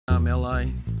LA.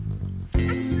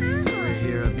 We're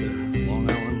here at the Long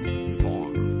Island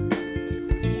Farm.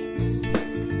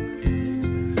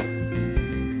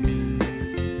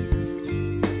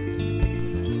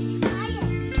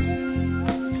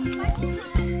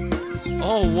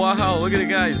 Oh wow, look at the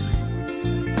guys.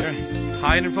 They're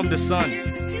hiding from the sun.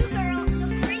 There's 2 girls,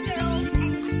 3 girls,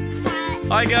 and 5.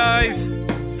 Hi guys.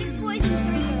 6 boys and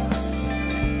 3 girls.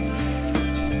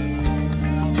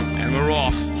 And we're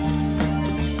off.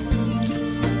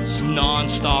 It's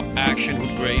non-stop action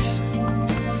with Grace.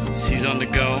 She's on the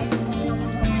go.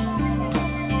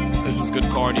 This is good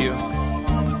cardio.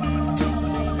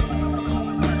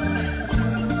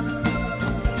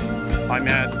 Hi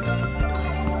Matt.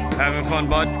 Having fun,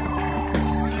 bud?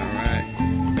 Alright.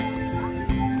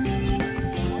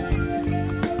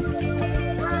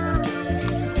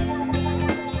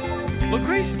 Look,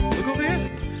 Grace, look over here.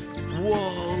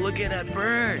 Whoa, look at that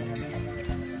bird.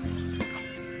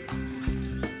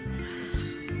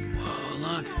 Whoa,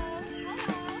 look.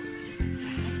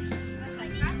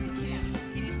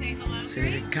 Can you say hello?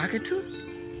 Say the cockatoo?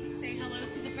 Say hello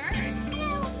to the bird.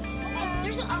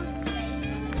 There's a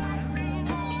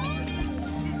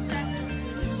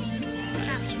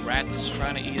It's rats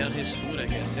trying to eat out his food, I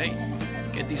guess. Hey,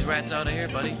 get these rats out of here,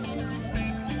 buddy.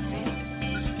 See?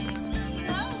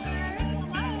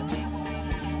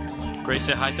 Grace,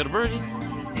 say hi to the birdie.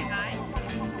 Say hi.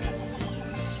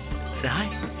 Say hi.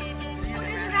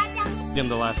 There's a rat down there. Give him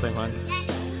the last time, hon. And you can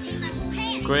see my whole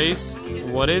hand. Grace,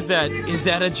 what is that? Is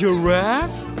that a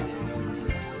giraffe?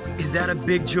 Is that a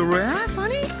big giraffe,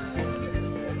 honey?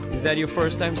 Is that your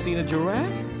first time seeing a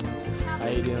giraffe? How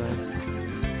you doing?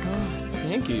 Oh,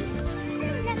 thank you.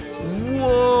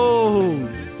 Whoa!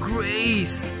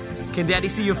 Grace! Can Daddy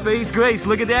see your face? Grace,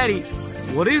 look at Daddy.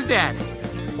 What is that?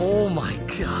 Oh my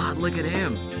God, look at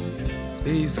him.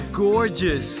 He's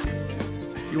gorgeous.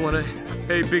 You wanna...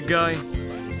 Hey, big guy.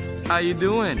 How you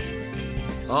doing?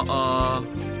 Uh-oh.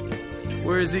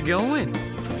 Where is he going?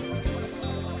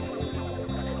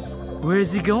 Where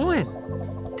is he going?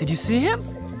 Did you see him?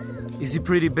 Is he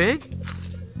pretty big?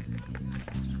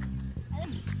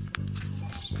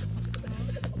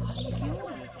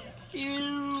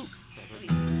 Ew.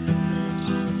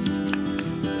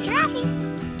 Giraffe.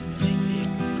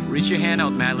 Reach your hand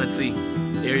out, Matt. Let's see.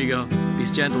 There you go. Be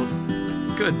gentle.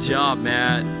 Good job,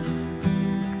 Matt.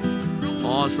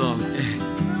 Awesome.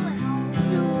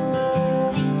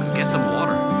 Get some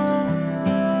water.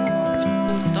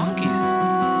 Ooh, donkeys.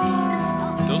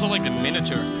 Those are like the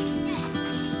miniature.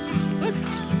 Look.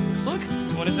 Look.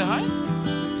 You want to say hi?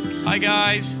 Hi,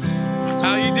 guys.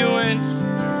 How you doing?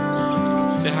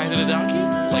 Say hi to the donkey.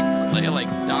 Like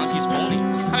donkey's pony.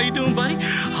 How you doing, buddy?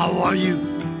 How are you?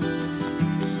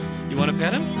 You want to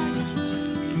pet him?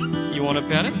 You want to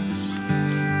pet him?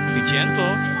 Be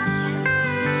gentle.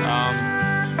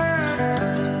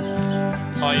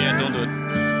 Oh yeah, don't do it.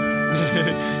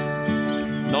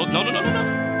 No.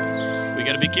 We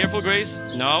gotta be careful, Grace.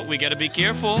 No, we gotta be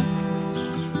careful.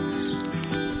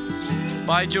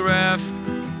 Bye, giraffe.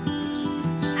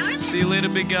 See you later,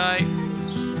 big guy.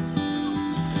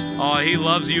 Oh, he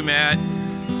loves you, Matt.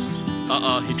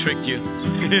 Uh-oh, he tricked you.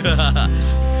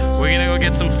 We're gonna go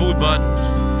get some food, bud.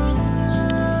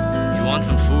 You want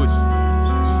some food?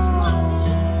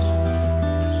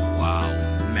 Wow,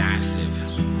 massive.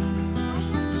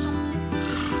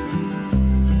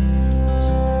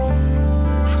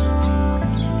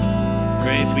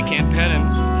 Grace, we can't pet him.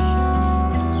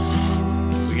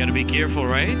 We gotta be careful,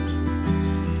 right?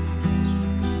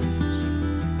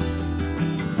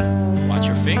 Watch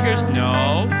your fingers.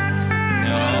 No.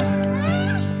 No.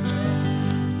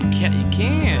 You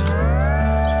can't.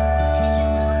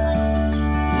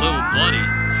 Little buddy.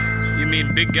 You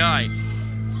mean big guy.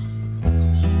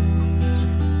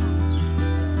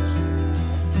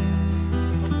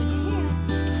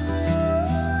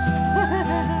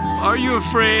 Are you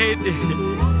afraid?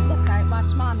 Look, alright,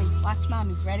 watch mommy. Watch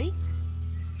mommy. Ready?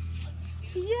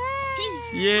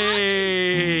 Yay!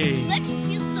 Yay! Legs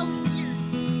feel so weird.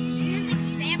 It's like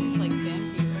sand. It's like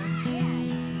sandpaper.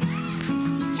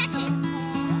 Catch it.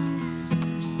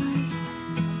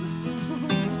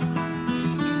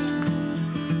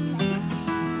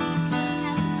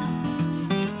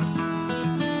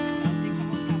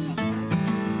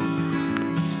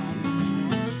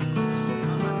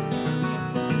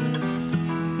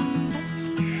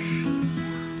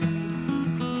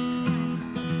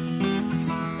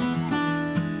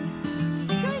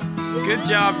 Good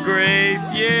job,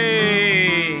 Grace.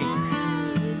 Yay!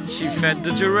 She fed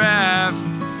the giraffe.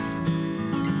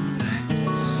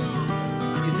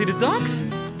 You see the ducks?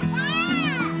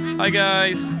 Hi,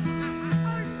 guys.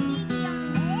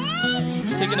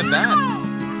 taking a bath.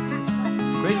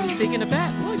 Grace is taking a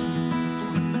bath. Look.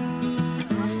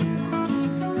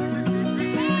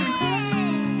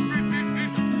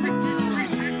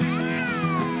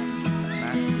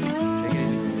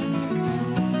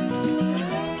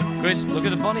 Grace, look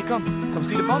at the bunny. Come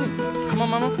see the bunny. Come on,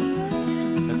 Mama.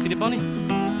 Let's see the bunny.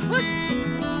 Look.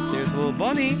 There's a little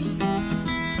bunny.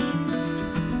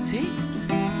 See?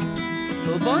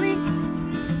 Little bunny.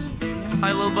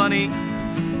 Hi, little bunny.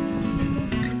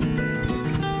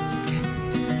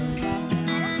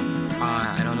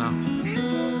 I don't know.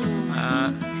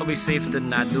 It'll be safe to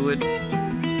not do it.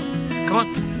 Come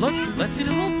on, look. Let's see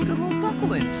the little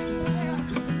ducklings.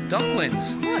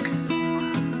 Ducklings, look.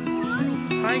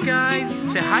 Hi, guys.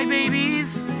 Say hi,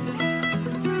 babies.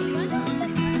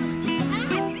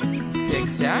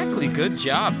 Exactly. Good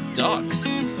job, ducks.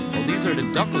 Well, these are the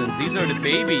ducklings. These are the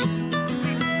babies.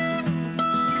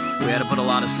 We had to put a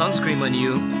lot of sunscreen on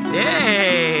you.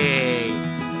 Yay!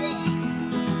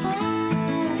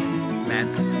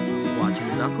 Matt's watching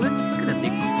the ducklings. Look at that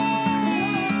big.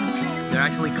 They're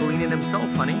actually cleaning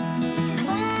themselves, honey.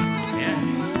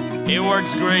 Yeah. It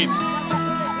works great.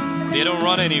 They don't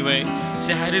run anyway.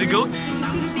 Say hi to the goat.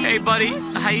 Hey, buddy.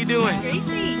 How you doing?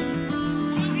 Gracie.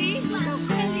 See?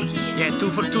 Yeah,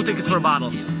 two tickets for a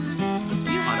bottle. You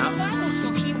have a bottle,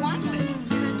 so he wants it.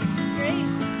 Grace.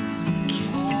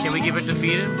 Can we give it to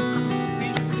feed him? You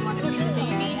want to feed the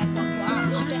baby? Wow,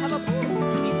 look, they have a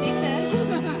bowl. You take this.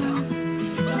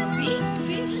 See?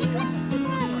 He grabs the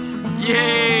bottle.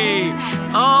 Yay!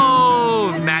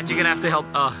 Oh, Matt, you're gonna have to help.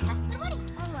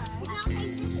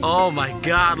 Oh my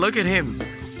God, look at him.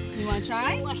 You want to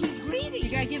try? He's greedy. You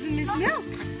gotta give him his milk.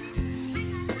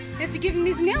 You have to give him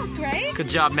his milk, right? Good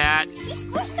job, Matt. He's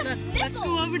supposed to Let's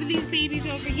go over to these babies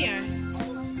over here.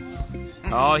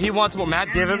 Oh, he wants more. Matt,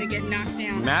 give Gonna him. get knocked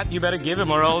down.Tt, you better give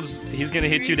him or else he's gonna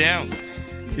hit you down.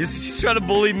 He's trying to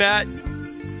bully Matt.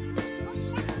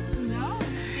 No.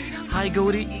 Hi,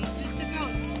 goatie. Just the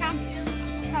goats. Come.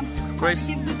 Grace.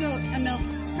 Give the goat a milk.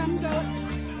 Come, goat.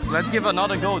 Let's give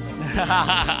another goat.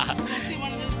 Let's see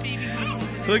one of those baby goats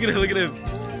over there. Look at him.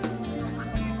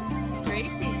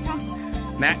 Gracie, come.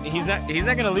 Matt, he's not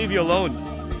gonna leave you alone.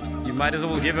 You might as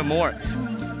well give him more. He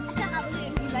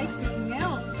likes his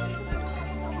milk.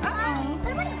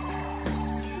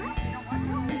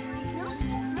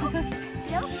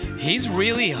 He's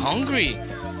really hungry. He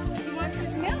wants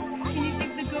his milk. Can you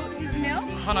give the goat his milk?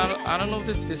 Hon, I don't know if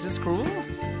this is cruel.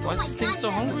 Why is this thing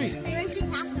so hungry?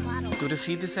 Do they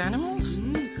feed these animals?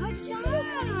 Good job.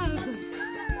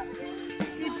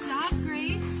 Good job,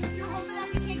 Grace.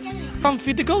 Come,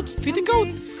 feed the goat. Feed the goat.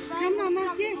 Come,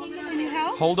 Mama. Here. Can you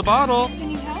help? Hold the bottle. Can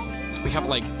you help? We have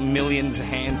like millions of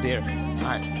hands here. All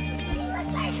right.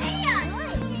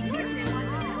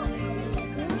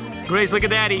 Grace, look at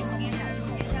Daddy.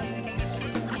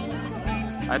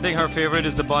 I think her favorite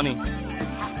is the bunny.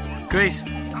 Grace.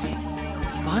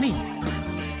 Bunny.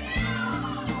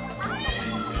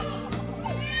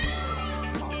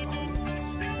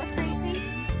 Look, Gracie.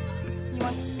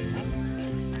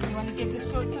 You want to give this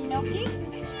goat some milky?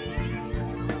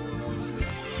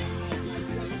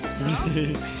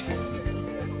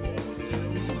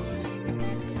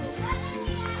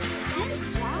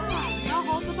 No,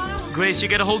 hold the bottle. Grace, you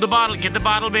gotta hold the bottle. Get the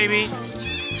bottle, baby. You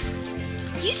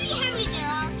see how many there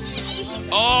are?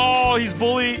 Oh, he's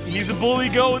bully. He's a bully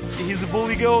goat. He's a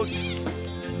bully goat. Good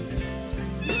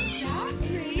job,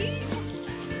 Grace.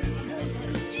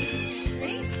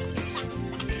 Grace.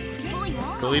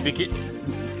 Bully, be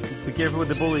careful with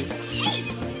the bully.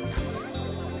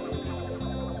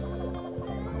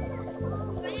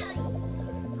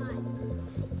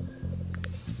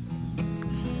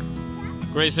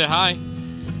 Grace, say hi.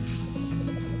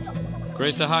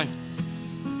 Grace, say hi.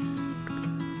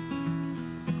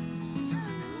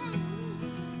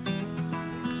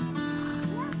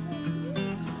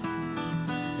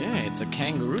 Yeah, it's a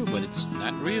kangaroo, but it's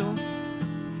not real.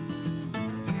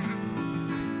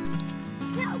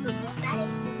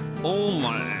 Oh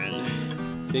man,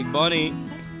 big bunny.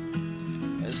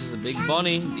 This is a big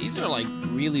bunny. These are like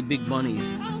really big bunnies.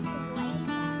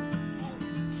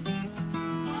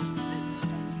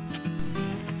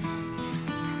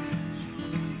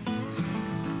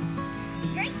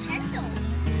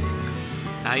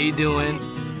 How you doing?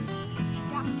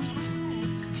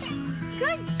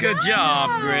 Good job,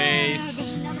 Grace.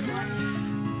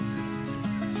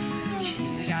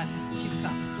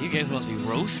 You guys must be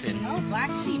roasting. Oh,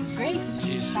 black sheep. Grace.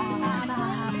 Jeez.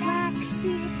 Black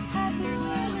sheep. You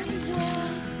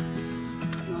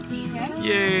want to feed him?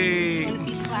 Yay! You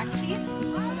want to feed the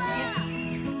black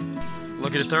sheep?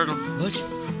 Look at the turtle. Look.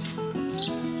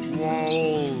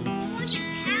 Whoa.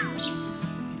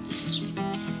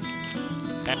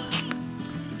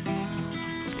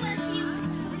 Bless you.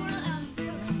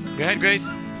 Support, Go ahead, Grace.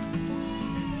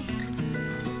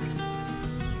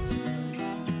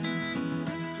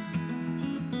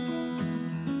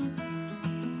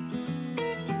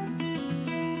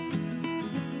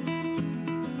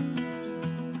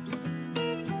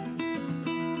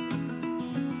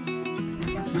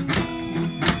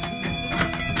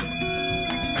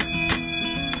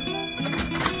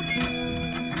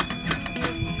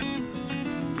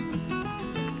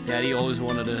 Daddy always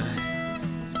wanted to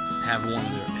have one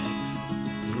of their eggs.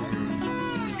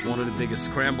 One of the biggest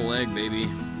scrambled egg, baby.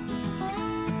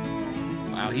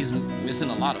 Wow, he's missing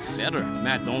a lot of feather.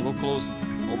 Matt, don't go close.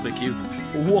 I'll pick you.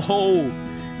 Whoa!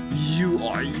 You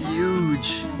are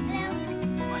huge! Oh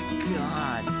my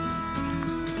god!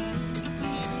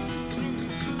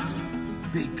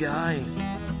 Big guy.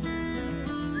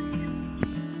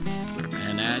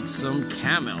 And add some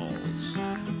camels.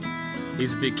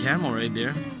 He's a big camel right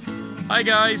there. Hi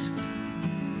guys,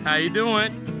 how you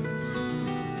doing?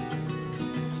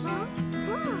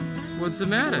 What's the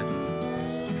matter?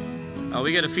 Oh,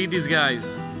 we gotta feed these guys.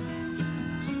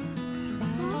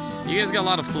 You guys got a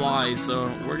lot of flies,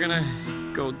 so we're gonna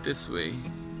go this way.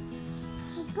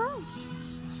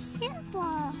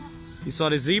 Simple. You saw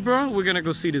the zebra? We're gonna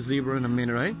go see the zebra in a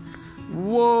minute, right?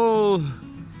 Whoa!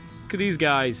 Look at these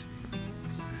guys.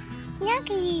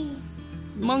 Monkeys.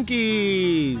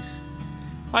 Monkeys!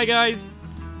 Hi guys!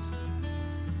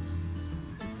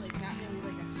 It's like not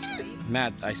really like a stripe.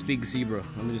 Matt, I speak zebra.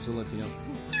 Let me just let you know.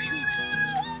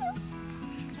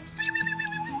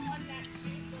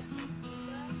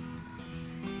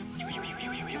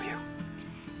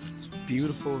 It's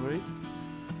beautiful, right?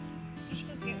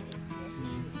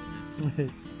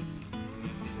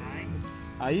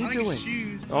 How you doing?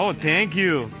 Oh, thank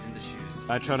you.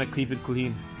 I try to keep it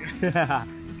clean.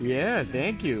 Yeah,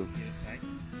 thank you.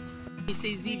 You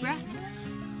say zebra?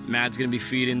 Matt's gonna be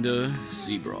feeding the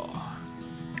zebra.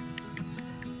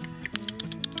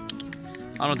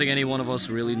 I don't think any one of us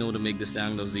really know to make the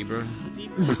sound of zebra,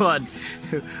 but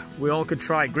we all could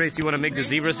try. Grace, you want to make the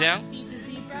zebra sound?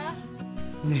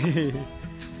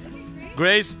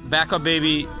 Grace, back up,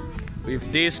 baby.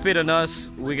 If they spit on us,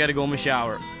 we gotta go in the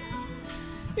shower.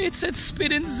 It's that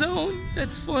spitting zone.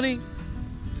 That's funny.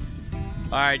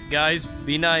 All right, guys,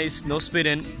 be nice. No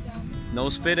spitting. No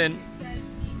spitting.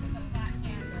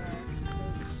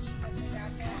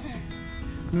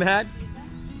 Matt.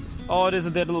 Oh, it is a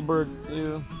dead little bird.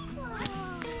 Ew.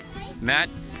 Matt,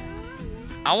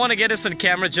 I want to get this on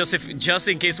camera just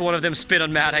in case one of them spit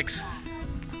on Maddox.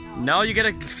 No, you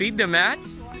gotta feed them, Matt.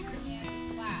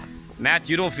 Matt,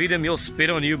 you don't feed them, you'll spit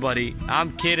on you, buddy.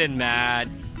 I'm kidding, Matt.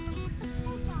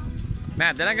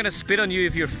 Matt, they're not gonna spit on you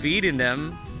if you're feeding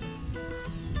them.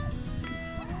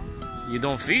 You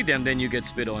don't feed them, then you get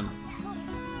spit on.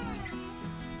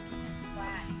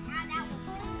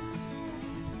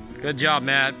 Good job,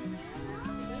 Matt.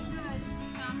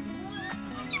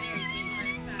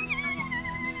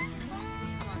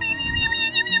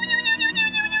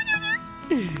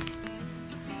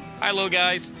 Hi, little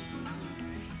guys.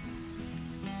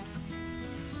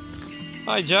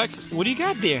 Hi, Jax. What do you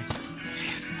got there?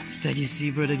 Is that your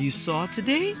zebra that you saw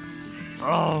today?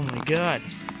 Oh my god.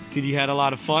 Did you have a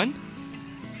lot of fun?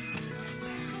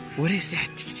 What is that?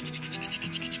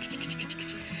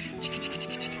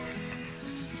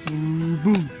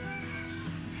 Boom.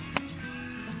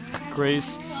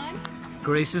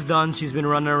 Grace is done. She's been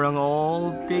running around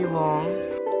all day long.